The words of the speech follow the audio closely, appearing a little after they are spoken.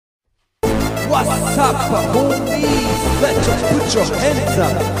What's up, homies? Let's just put your hands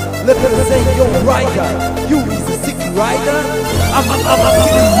up. Represent your rider. You is a sick rider. I'm a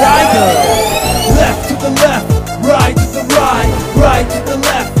sick rider. Left to the left, right to the right, right to the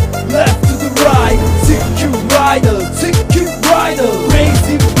left, left to the right. Sick rider,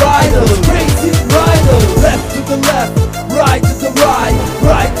 crazy rider, crazy rider. Left to the left, right to the right,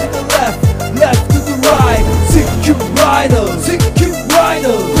 right to the left, left to the right. Sick rider, crazy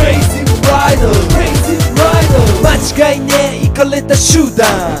rider, crazy rider. 間違いねえ、イカれた集団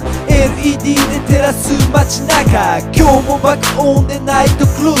LED で照らす街中、今日も爆音でナイト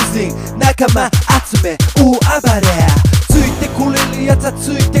クルージング、仲間集め大暴れ、ついてこれるやつはつ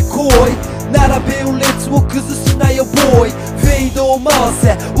いてこい、並べよ列を崩すなよボーイ、フェードを回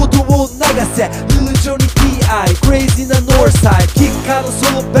せ音を流せ、ルルジョニ TI クレイジーなノースサイド、キッカーの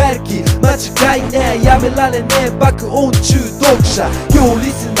ソロベルキ間違いねえ、やめられねえ爆音中毒者、よ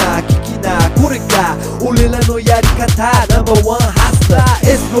リスナー聞きな、これが俺らのやり方、ナンバーワンハスラー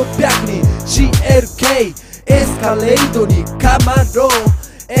S600 に GLK エスカレードにカマロ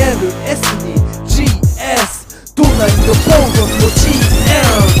LS に GS 隣のボンゴの GM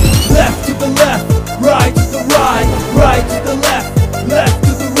Left to the left, right to the right, right to the left, left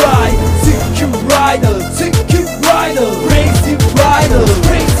to the right. Sick rider, crazy rider,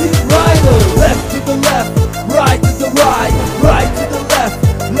 crazy rider. Left to the left, right to the right, right to the left,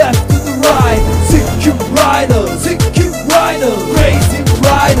 left to the right. Sick rider, crazy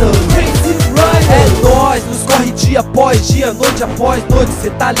rider, crazy rider. É nóis, nos corre dia após dia, noite após noite. Cê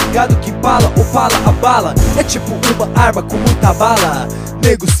tá ligado que bala ou fala a bala é tipo uma arma com muita bala.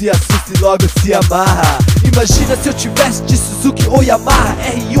 Nego se assusta e logo se amarra. Imagina se eu tivesse de Suzuki ou Yamaha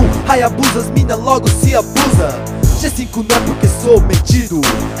R1, Hayabusa, as mina logo se abusa. G5 não é porque sou metido,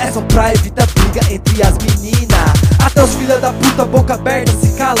 é só pra evitar briga entre as meninas. Até os filha da puta boca aberta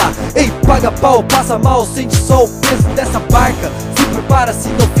se cala. Ei, paga pau, passa mal, sente só o peso dessa barca. Se prepara se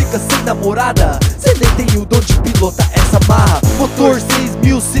não fica sem namorada. Cê nem tem o dom de pilotar essa marra. Motor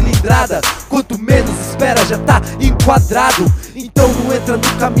 6.000 cilindrada, quanto menos espera já tá enquadrado. Então não entra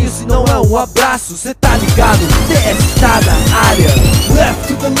no caminho se não é um abraço. Cê tá ligado? TS tá na área. Left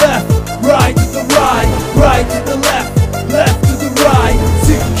to the left, right to the right, right to the left, left to the right.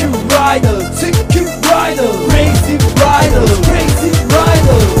 Sick rider, crazy rider, crazy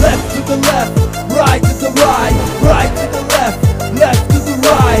rider. Left to the left, right to the right, right to the left, left to the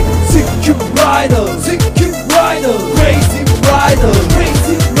right. Sick rider, crazy rider,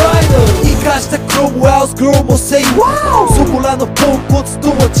 crazy rider. E gasta Cromwell's girl, mo say wow. Sumula no pão, quantos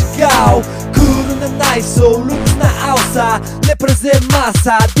do Motigal. Kuru na nice, so looks na alça. Represent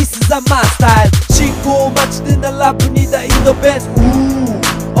massa, this is a my style. Chico, machi de na lapunida in the best.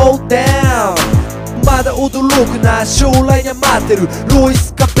 Oh damn. まだ驚くな、将来に待ってるロイ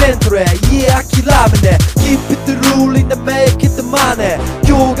ス・カペントレー、いや諦めね Keep it ruling and make it money。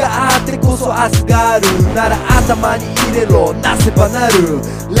 今日があってこそ明日があるなら頭に入れろ、なせばなる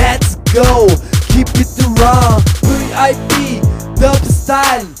Let's go, keep it run VIP, dub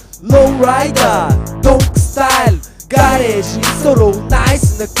style, low rider, donk style ガレージに揃うナイ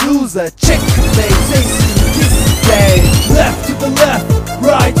スなクルーザー Checkmate, say this day Left to the left,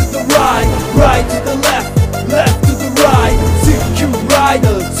 right to the right, right to the left, left to the right. Sick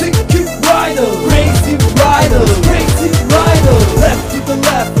rider, crazy rider, crazy rider. Left to the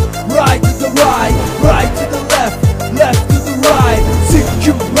left, right to the right, right to the left, left to the right. Sick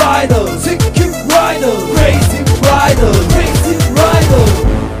rider, crazy rider.